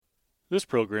This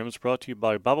program is brought to you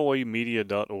by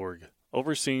BibleWayMedia.org,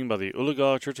 overseen by the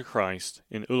Oologah Church of Christ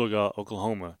in Oologah,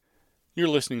 Oklahoma. You're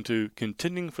listening to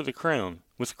Contending for the Crown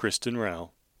with Kristen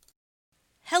Rao.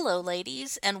 Hello,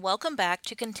 ladies, and welcome back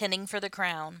to Contending for the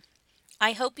Crown.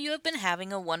 I hope you have been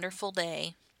having a wonderful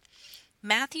day.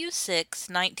 Matthew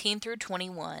 6:19 through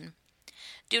 21.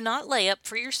 Do not lay up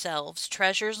for yourselves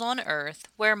treasures on earth,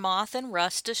 where moth and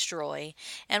rust destroy,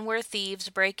 and where thieves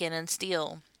break in and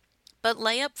steal. But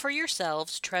lay up for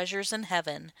yourselves treasures in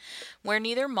heaven, where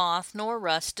neither moth nor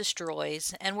rust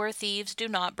destroys, and where thieves do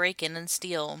not break in and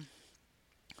steal.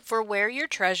 For where your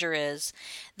treasure is,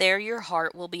 there your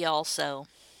heart will be also.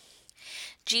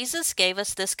 Jesus gave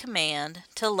us this command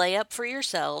to lay up for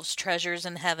yourselves treasures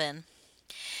in heaven.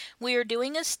 We are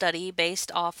doing a study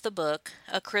based off the book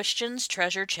A Christian's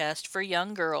Treasure Chest for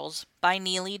Young Girls by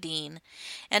Neely Dean,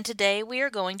 and today we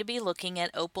are going to be looking at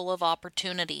Opal of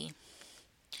Opportunity.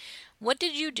 What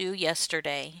did you do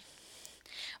yesterday?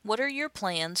 What are your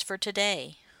plans for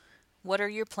today? What are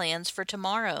your plans for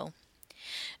tomorrow?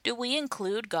 Do we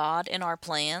include God in our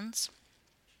plans?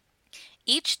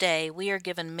 Each day we are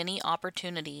given many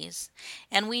opportunities,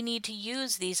 and we need to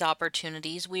use these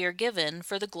opportunities we are given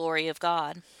for the glory of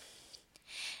God.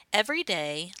 Every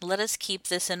day, let us keep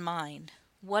this in mind.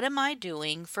 What am I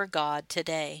doing for God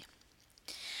today?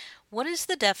 What is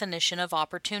the definition of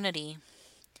opportunity?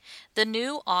 The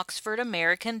New Oxford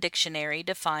American Dictionary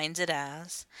defines it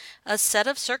as a set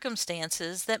of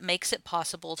circumstances that makes it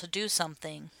possible to do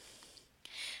something.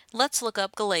 Let's look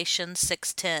up Galatians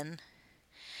 6:10.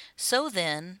 So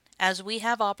then, as we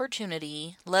have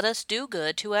opportunity, let us do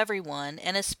good to everyone,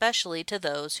 and especially to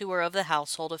those who are of the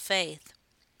household of faith.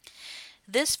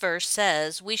 This verse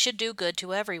says we should do good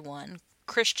to everyone,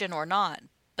 Christian or not,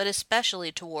 but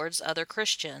especially towards other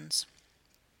Christians.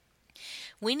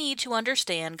 We need to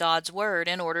understand God's Word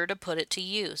in order to put it to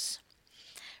use.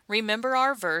 Remember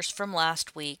our verse from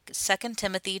last week, 2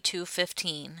 Timothy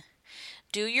 2:15.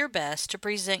 Do your best to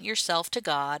present yourself to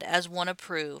God as one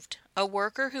approved, a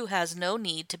worker who has no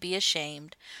need to be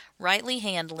ashamed, rightly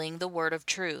handling the word of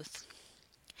truth.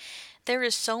 There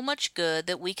is so much good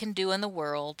that we can do in the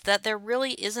world that there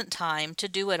really isn't time to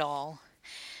do it all.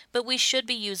 But we should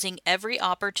be using every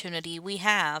opportunity we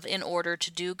have in order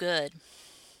to do good.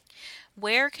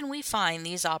 Where can we find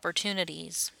these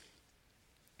opportunities?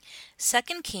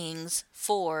 2 Kings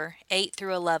 4:8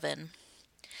 through 11.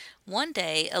 One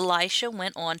day Elisha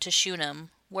went on to Shunem,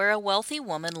 where a wealthy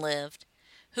woman lived,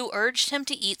 who urged him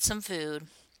to eat some food.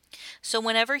 So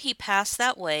whenever he passed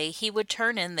that way, he would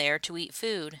turn in there to eat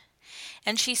food.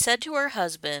 And she said to her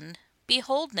husband,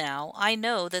 Behold now, I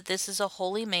know that this is a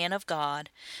holy man of God,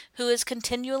 who is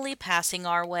continually passing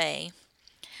our way.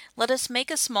 Let us make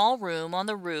a small room on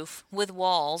the roof with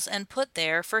walls, and put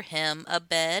there for him a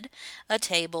bed, a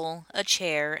table, a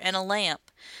chair, and a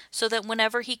lamp, so that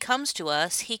whenever he comes to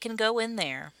us, he can go in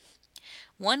there.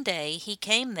 One day he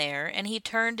came there, and he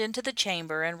turned into the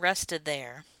chamber and rested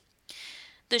there.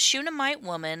 The Shunammite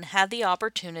woman had the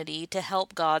opportunity to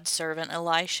help God's servant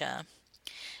Elisha.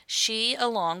 She,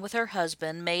 along with her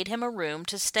husband, made him a room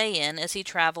to stay in as he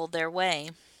traveled their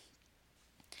way.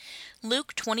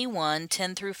 Luke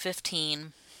 21:10 through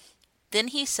 15. Then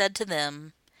he said to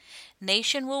them,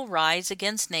 Nation will rise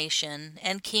against nation,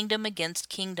 and kingdom against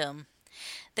kingdom.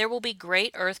 There will be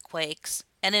great earthquakes,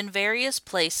 and in various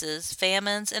places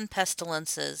famines and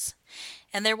pestilences,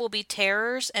 and there will be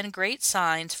terrors and great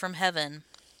signs from heaven.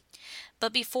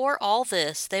 But before all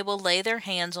this they will lay their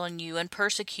hands on you and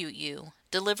persecute you,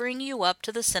 delivering you up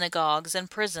to the synagogues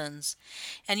and prisons,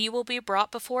 and you will be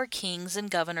brought before kings and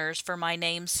governors for my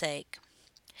name's sake.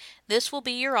 This will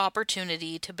be your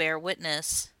opportunity to bear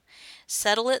witness.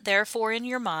 Settle it therefore in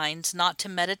your minds not to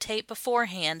meditate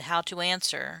beforehand how to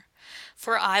answer.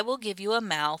 For I will give you a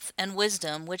mouth and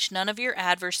wisdom which none of your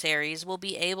adversaries will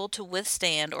be able to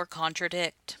withstand or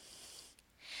contradict.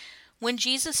 When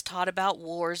Jesus taught about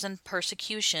wars and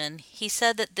persecution, he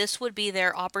said that this would be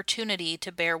their opportunity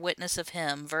to bear witness of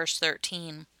him, verse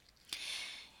 13.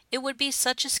 It would be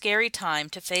such a scary time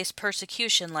to face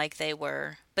persecution like they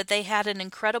were, but they had an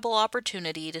incredible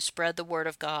opportunity to spread the word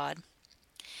of God.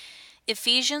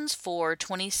 Ephesians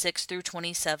 4:26 through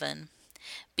 27.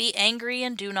 Be angry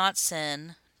and do not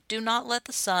sin. Do not let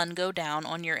the sun go down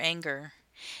on your anger,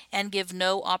 and give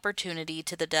no opportunity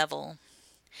to the devil.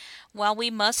 While we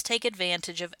must take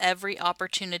advantage of every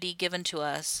opportunity given to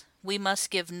us, we must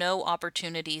give no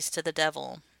opportunities to the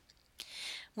devil.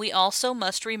 We also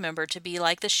must remember to be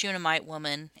like the Shunammite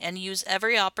woman and use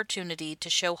every opportunity to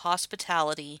show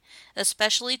hospitality,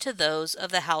 especially to those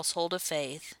of the household of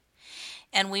faith.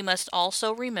 And we must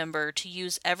also remember to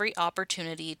use every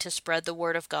opportunity to spread the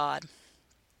word of God.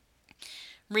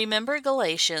 Remember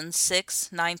Galatians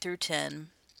 6:9-10.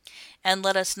 And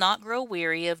let us not grow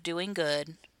weary of doing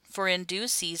good, for in due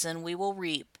season we will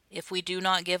reap, if we do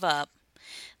not give up.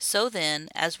 So then,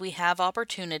 as we have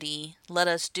opportunity, let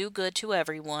us do good to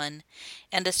everyone,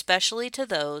 and especially to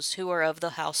those who are of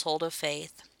the household of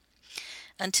faith.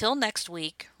 Until next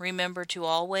week, remember to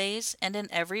always and in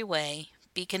every way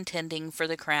be contending for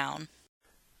the crown.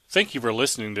 Thank you for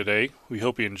listening today. We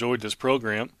hope you enjoyed this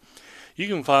program. You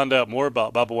can find out more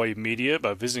about Bible Way Media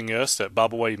by visiting us at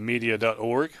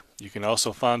BibleWayMedia.org. You can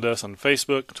also find us on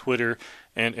Facebook, Twitter,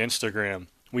 and Instagram.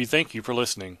 We thank you for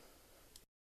listening.